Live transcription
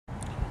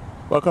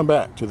Welcome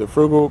back to the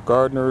Frugal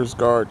Gardener's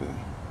Garden.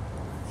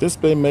 This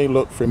bin may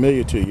look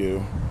familiar to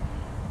you.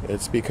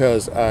 It's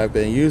because I've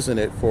been using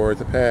it for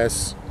the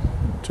past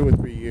 2 or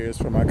 3 years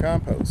for my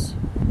compost.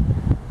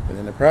 And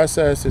in the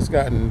process, it's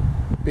gotten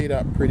beat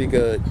up pretty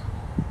good,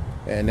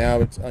 and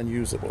now it's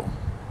unusable.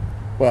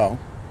 Well,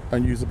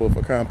 unusable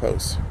for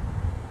compost.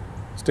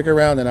 Stick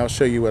around and I'll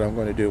show you what I'm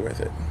going to do with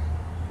it.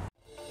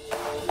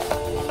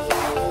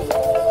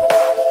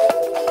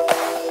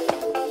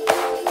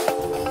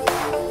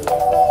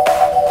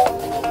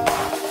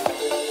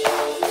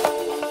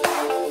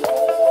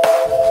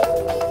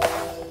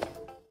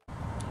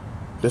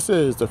 This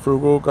is the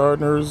Frugal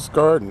Gardener's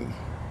Garden,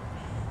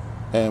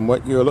 and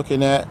what you're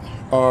looking at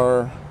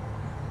are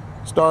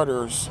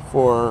starters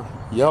for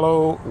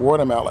yellow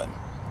watermelon.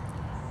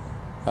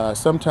 I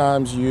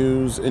sometimes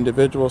use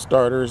individual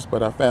starters,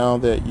 but I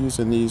found that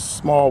using these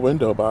small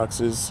window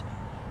boxes,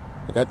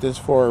 I got this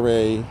for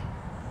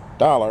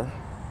 $1,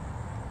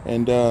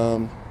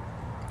 and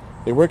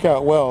they work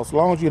out well as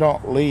long as you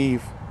don't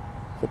leave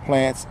the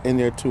plants in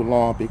there too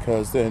long,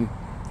 because then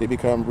they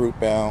become root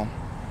bound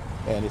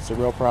and it's a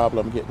real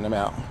problem getting them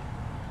out.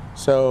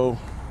 So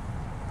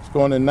it's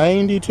going to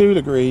 92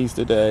 degrees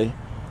today.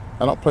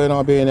 I don't plan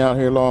on being out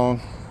here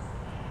long.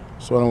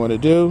 So what I'm going to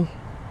do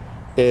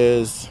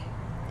is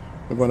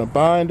I'm going to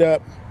bind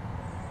up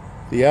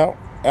the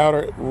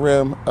outer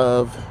rim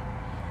of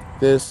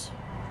this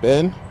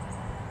bin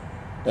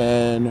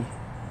and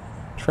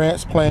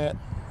transplant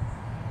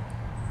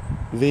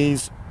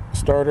these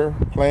starter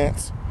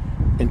plants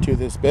into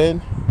this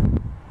bin,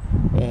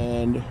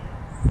 and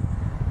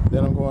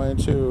then I'm going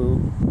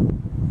to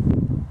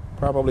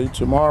probably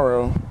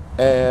tomorrow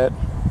add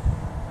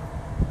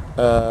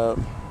a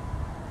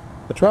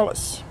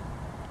trellis.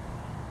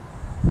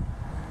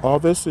 All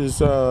this is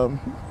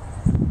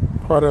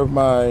part of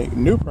my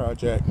new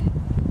project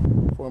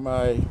for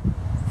my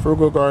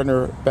Frugal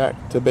Gardener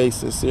Back to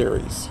Basics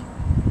series.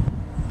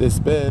 This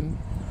bin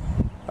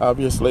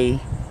obviously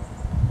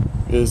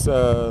is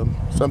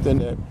something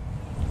that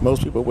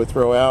most people would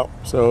throw out,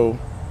 so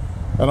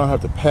I don't have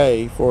to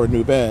pay for a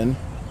new bin.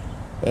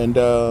 And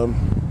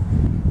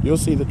you'll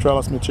see the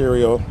trellis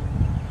material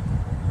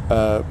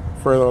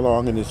further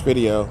along in this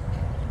video.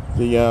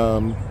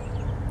 The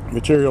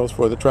materials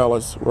for the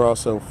trellis were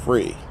also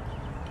free.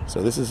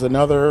 So this is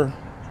another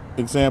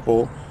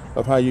example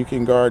of how you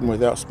can garden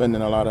without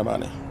spending a lot of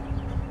money.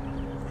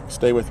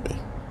 Stay with me.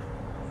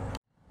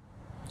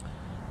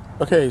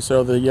 Okay,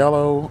 so the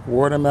yellow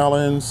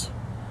watermelons,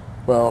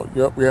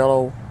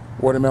 yellow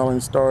watermelon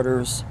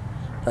starters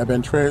have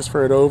been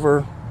transferred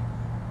over.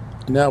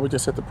 Now we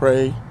just have to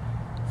pray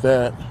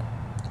that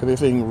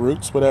everything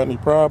roots without any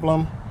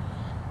problem.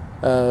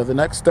 The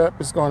next step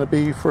is going to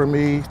be for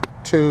me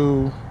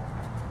to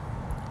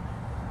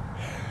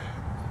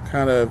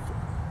kind of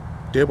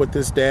deal with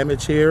this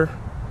damage here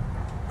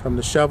from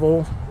the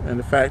shovel and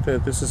the fact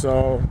that this is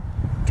all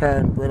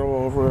turned brittle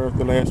over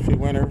the last few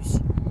winters.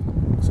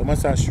 So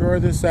once I shore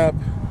this up,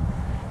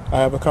 I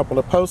have a couple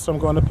of posts I'm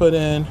going to put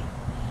in,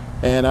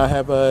 and I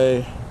have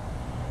a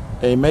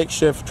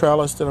makeshift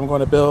trellis that I'm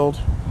going to build,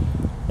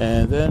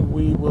 and then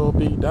we will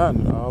be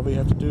done. All we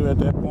have to do at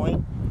that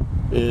point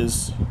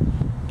is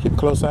keep a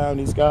close eye on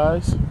these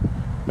guys,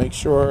 make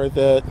sure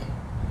that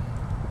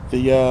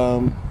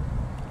the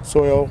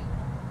soil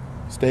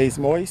stays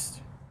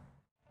moist,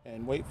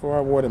 and wait for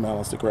our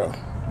watermelons to grow.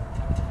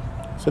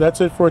 So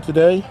that's it for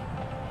today.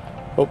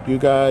 Hope you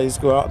guys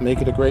go out and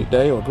make it a great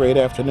day, or a great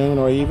afternoon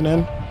or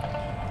evening.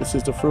 This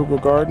is the Frugal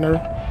Gardener.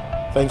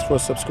 Thanks for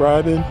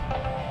subscribing,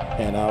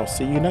 and I'll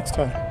see you next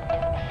time.